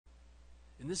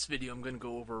In this video, I'm going to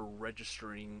go over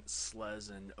registering SLES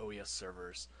and OES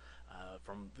servers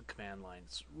from the command line.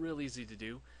 It's real easy to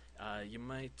do. You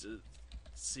might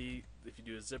see if you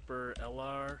do a zipper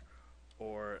LR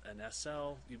or an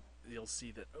SL, you'll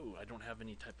see that, oh, I don't have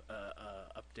any type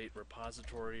update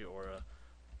repository or a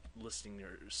listing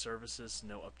your services,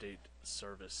 no update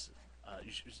service.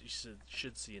 You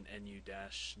should see an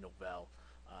NU-Novell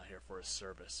here for a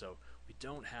service. So we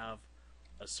don't have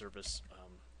a service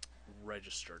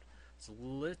registered. So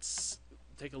let's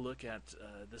take a look at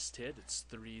this TID. It's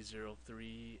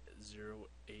 3030847.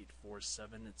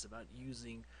 It's about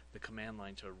using the command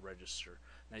line to register.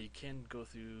 Now you can go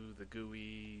through the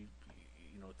GUI,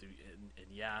 through in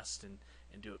YAST and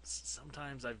do it.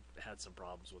 Sometimes I've had some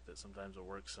problems with it. Sometimes it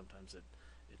works, sometimes it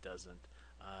doesn't.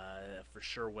 For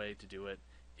sure way to do it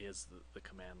is the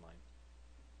command line.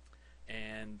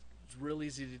 And it's real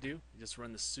easy to do. You just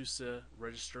run the SUSE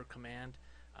register command.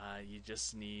 You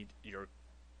just need your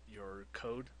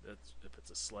code. That's if it's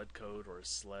a SLED code or a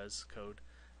SLES code,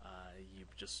 you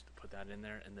just put that in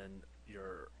there, and then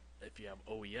if you have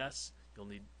OES, you'll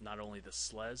need not only the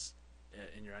SLES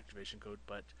in your activation code,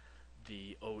 but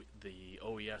the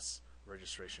OES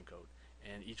registration code,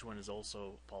 and each one is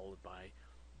also followed by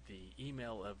the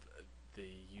email of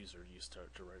the user used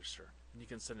to register, and you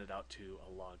can send it out to a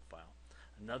log file.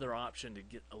 Another option to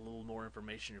get a little more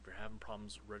information if you're having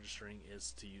problems registering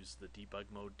is to use the debug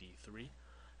mode D3.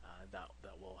 That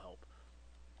will help.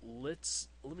 Let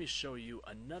me show you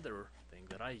another thing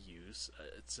that I use.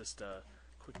 It's just a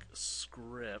quick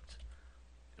script.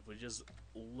 If we just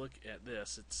look at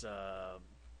this, it's I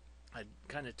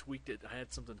kind of tweaked it. I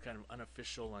had something kind of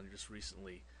unofficial, and I just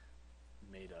recently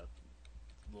made a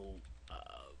little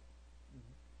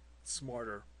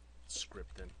smarter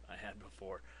script than I had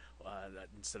before. That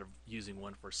instead of using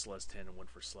one for SLES 10 and one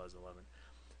for SLES 11.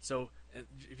 So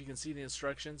if you can see the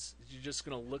instructions, you're just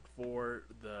going to look for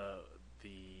the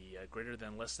greater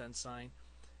than less than sign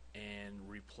and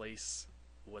replace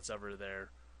what's ever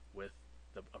there with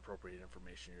the appropriate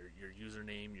information, your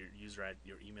username,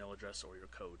 your email address, or your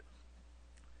code.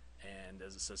 And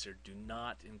as it says here, do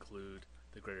not include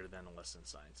the greater than and less than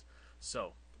signs.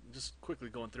 So just quickly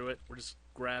going through it, we're just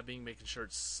making sure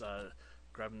it's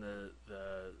grabbing the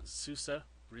SUSE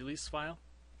release file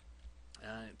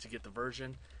to get the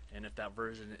version, and if that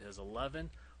version is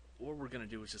 11, what we're going to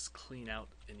do is just clean out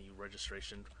any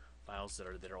registration files that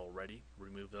are there already,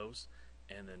 remove those,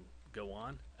 and then go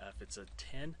on. If it's a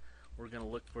 10, we're going to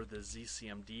look for the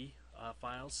ZCMD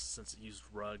files, since it used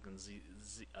RUG and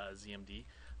ZMD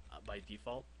by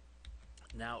default.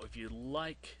 Now if you'd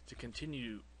like to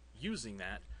continue using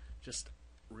that, just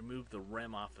remove the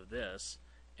rem off of this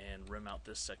and rem out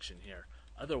this section here.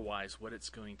 Otherwise, what it's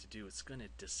going to do, it's going to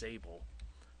disable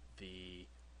the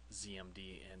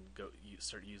ZMD and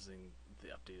start using the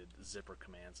updated zipper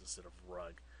commands instead of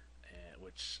RUG,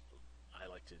 which I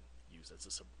like to use. It's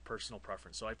just a personal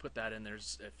preference. So I put that in there.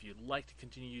 If you'd like to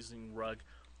continue using RUG,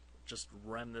 just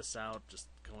rem this out. Just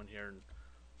go in here and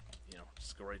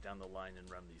just go right down the line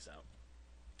and rem these out.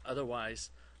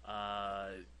 Otherwise,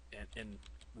 and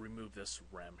remove this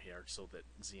rem here so that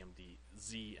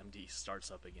ZMD starts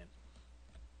up again.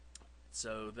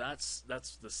 So that's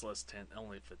the SLES 10,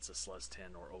 only if it's a SLES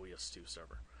 10 or OES2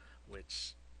 server,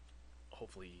 which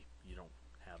hopefully you don't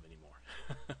have anymore.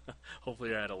 Hopefully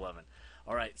you're at 11.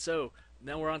 All right, so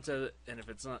now we're on to, and if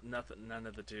it's none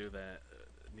of the two, then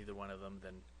neither one of them,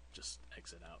 then just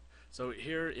exit out. So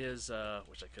here is,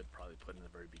 which I could probably put in the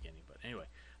very beginning, but anyway.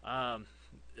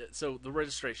 So the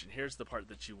registration, here's the part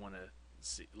that you want to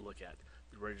look at,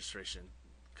 the registration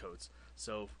codes.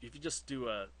 So if you just do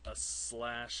a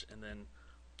slash and then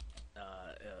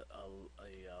a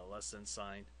less than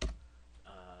sign,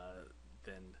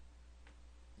 then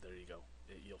there you go.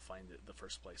 You'll find the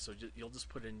first place. So you'll just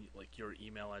put in like your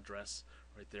email address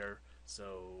right there.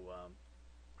 So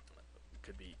it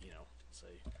could be,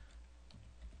 say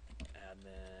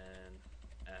admin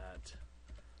at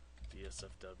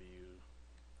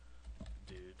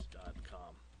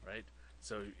dsfwdude.com, right?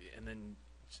 So, and then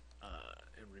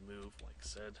remove, like I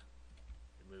said,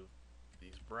 remove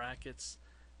these brackets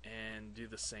and do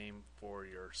the same for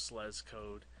your SLES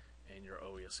code and your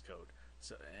OES code.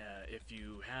 So if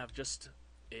you have just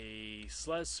a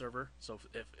SLES server, so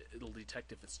if it'll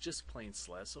detect if it's just plain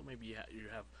SLES, so maybe you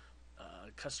have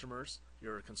customers,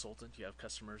 you're a consultant, you have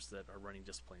customers that are running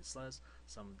just plain SLES,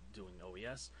 some doing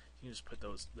OES, you can just put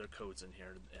their codes in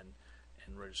here and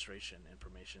registration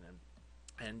information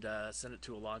and send it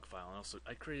to a log file. And also,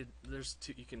 there's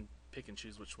two, you can pick and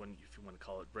choose which one if you want to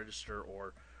call it register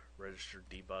or register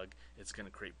debug. It's going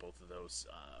to create both of those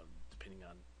depending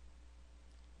on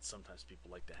sometimes people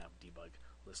like to have debug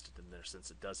listed in there, since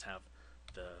it does have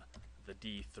the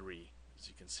D3, as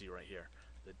you can see right here,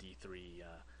 the D3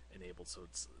 enabled, so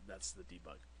that's the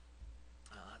debug.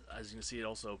 As you can see, it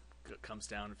also comes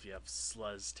down if you have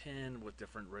SLES 10 with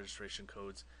different registration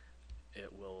codes,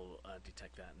 it will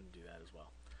detect that and do that as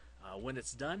well. When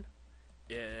it's done,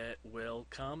 it will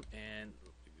come and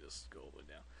just go all the way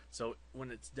down. So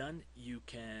when it's done, you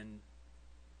can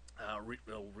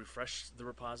refresh the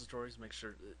repositories. Make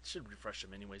sure it should refresh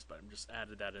them anyways, but I'm just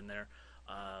added that in there.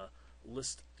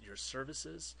 List your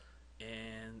services,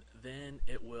 and then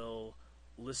it will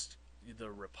list the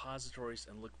repositories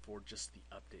and look for just the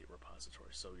update repository.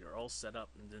 So you're all set up,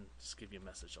 and then just give you a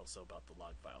message also about the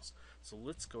log files. So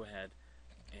let's go ahead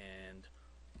and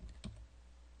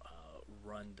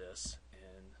run this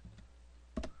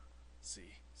and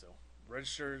see. So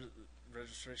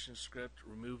registration script,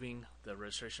 removing the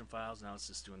registration files. Now it's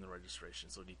just doing the registration.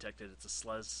 So detected it's a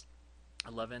SLES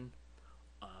 11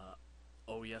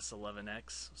 OES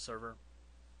 11X server,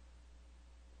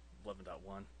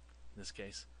 11.1 in this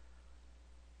case,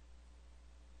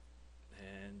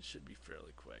 and should be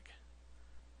fairly quick.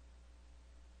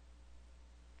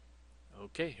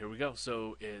 Okay, here we go.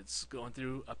 So it's going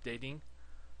through updating.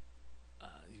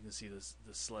 You can see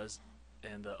the SLES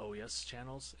and the OES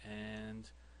channels, and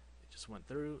it just went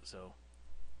through. So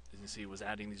as you can see, it was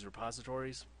adding these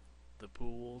repositories, the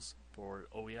pools for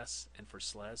OES and for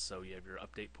SLES. So you have your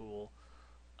update pool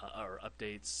or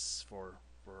updates for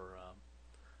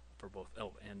both.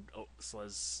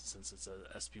 SLES, since it's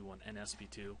a SP1 and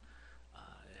SP2, it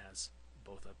has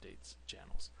both updates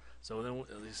channels. So then,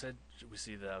 as I said, we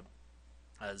see the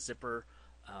zipper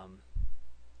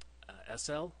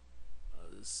SL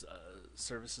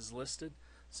services listed.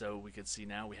 So we could see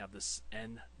now we have this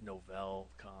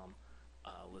N-Novelcom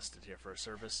listed here for a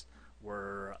service.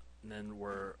 Then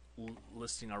we're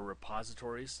listing our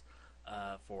repositories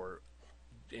for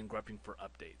and grepping for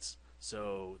updates.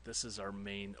 So this is our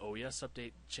main OES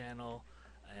update channel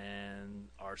and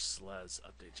our SLES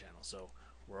update channel. So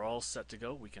we're all set to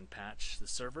go. We can patch the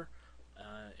server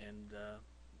and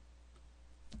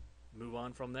move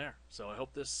on from there. So I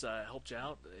hope this helped you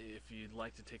out. If you'd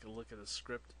like to take a look at the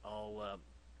script, I'll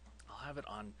have it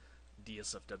on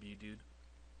DSFW Dude,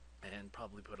 and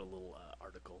probably put a little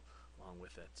article along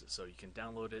with it, so you can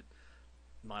download it,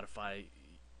 modify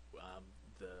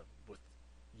with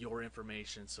your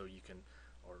information, so you can,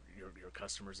 or your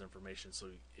customer's information. So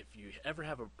if you ever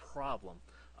have a problem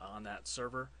on that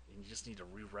server and you just need to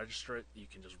re-register it, you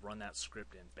can just run that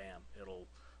script and bam, it'll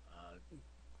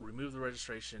remove the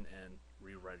registration and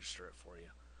re-register it for you.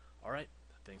 Alright,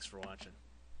 thanks for watching.